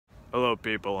Hello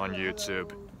people on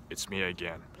YouTube, it's me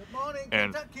again. Good morning,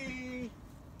 And Kentucky.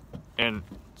 and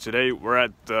today we're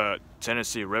at the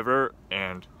Tennessee River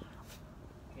and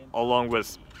along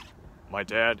with my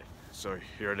dad, so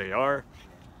here they are.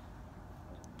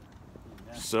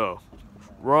 So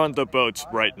we're on the boat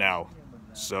right now.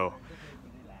 So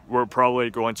we're probably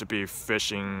going to be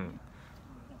fishing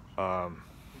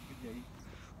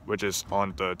which is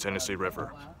on the Tennessee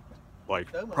River. Like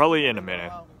probably in a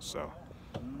minute, so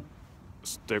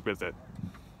stick with it.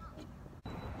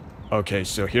 Okay,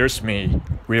 so here's me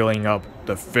reeling up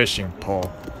the fishing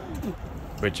pole,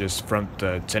 which is from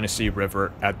the Tennessee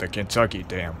River at the Kentucky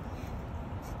Dam.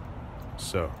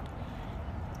 So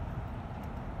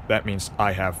that means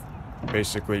I have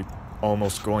basically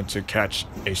almost going to catch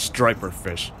a striper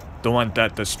fish. The one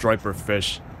that the striper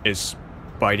fish is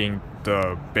biting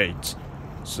the bait.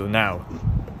 So now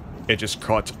it just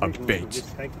caught a bait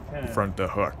from the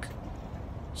hook.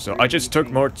 So I just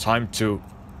took more time to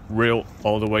reel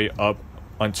all the way up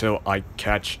until I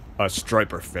catch a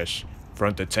striper fish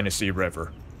from the Tennessee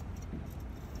River.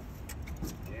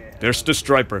 There's the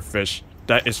striper fish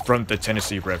that is from the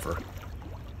Tennessee River.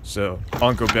 So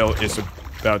Uncle Bill is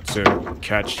about to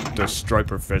catch the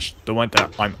striper fish, the one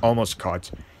that I'm almost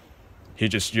caught. He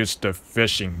just used the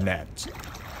fishing net.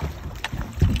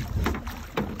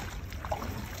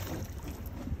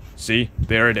 See,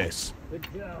 there it is. Good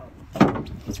job.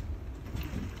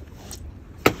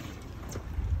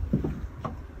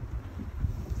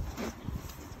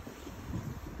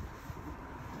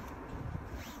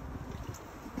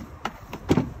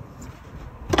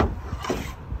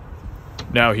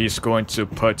 Now he's going to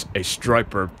put a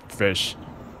striper fish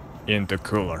in the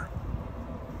cooler.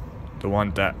 The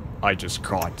one that I just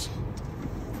caught.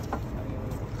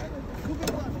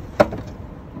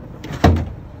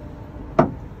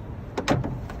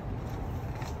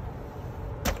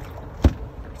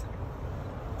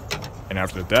 And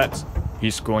after that,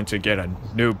 he's going to get a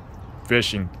new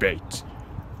fishing bait.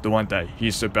 The one that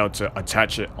he's about to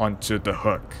attach it onto the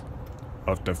hook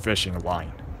of the fishing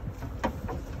line.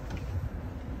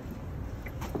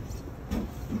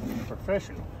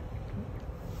 Professional.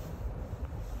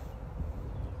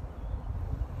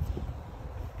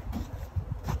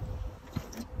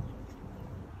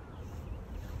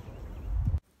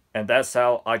 And that's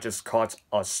how I just caught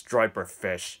a striper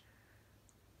fish.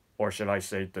 Or should I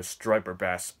say the striper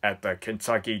bass at the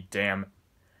Kentucky Dam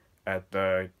at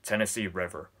the Tennessee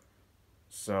River.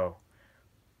 So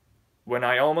when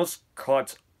I almost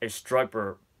caught a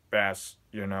striper bass,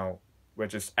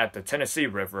 which is at the Tennessee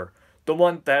River, the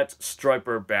one that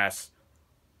striper bass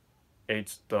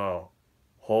ate the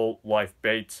whole live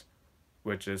bait,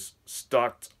 which is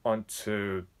stuck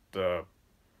onto the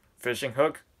fishing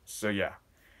hook. So yeah,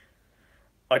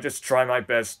 I just try my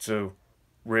best to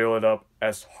reel it up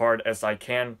as hard as I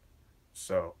can.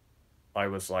 So I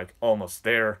was like almost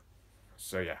there.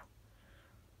 So yeah.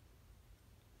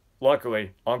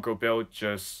 Luckily, Uncle Bill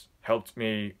just helped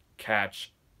me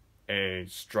catch a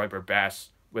striper bass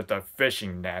with a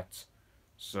fishing net.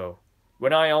 So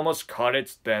when I almost caught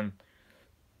it, then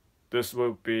this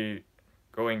will be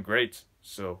going great.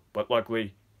 So, but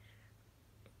luckily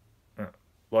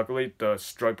the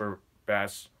striper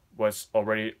bass was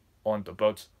already on the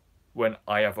boat when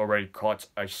I have already caught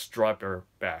a striper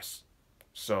bass.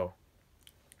 So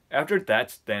after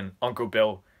that, then Uncle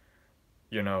Bill,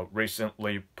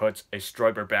 recently put a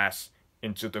striper bass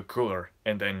into the cooler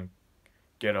and then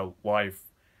get a live,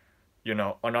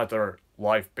 another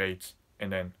live bait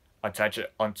and then attach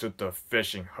it onto the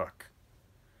fishing hook.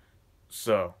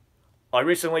 So I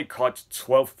recently caught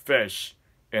 12 fish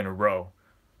in a row.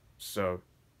 So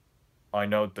I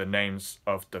know the names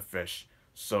of the fish.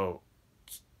 So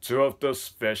 2 of those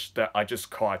fish that I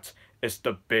just caught is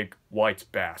the big white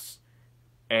bass.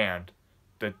 And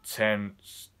the 10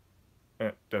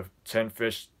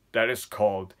 fish that is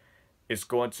called is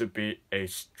going to be a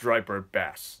striper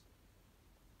bass.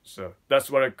 So that's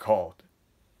what it's called.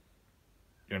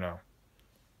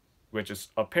 Which is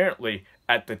apparently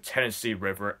at the Tennessee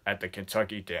River at the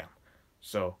Kentucky Dam.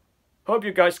 So hope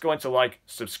you guys going to like,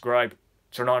 subscribe,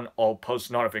 turn on all post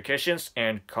notifications,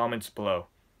 and comments below.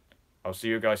 I'll see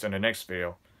you guys in the next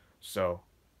video. So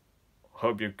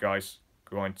hope you guys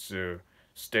going to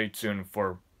stay tuned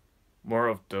for more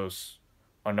of those,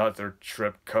 another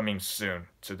trip coming soon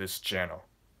to this channel.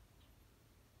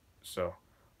 So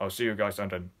I'll see you guys on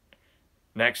the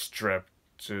next trip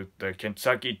to the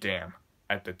Kentucky Dam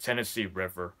at the Tennessee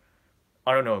River.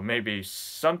 I don't know, maybe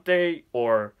someday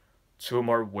or 2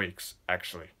 more weeks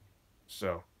actually.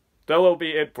 So that will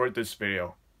be it for this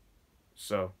video.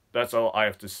 So that's all I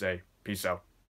have to say. Peace out.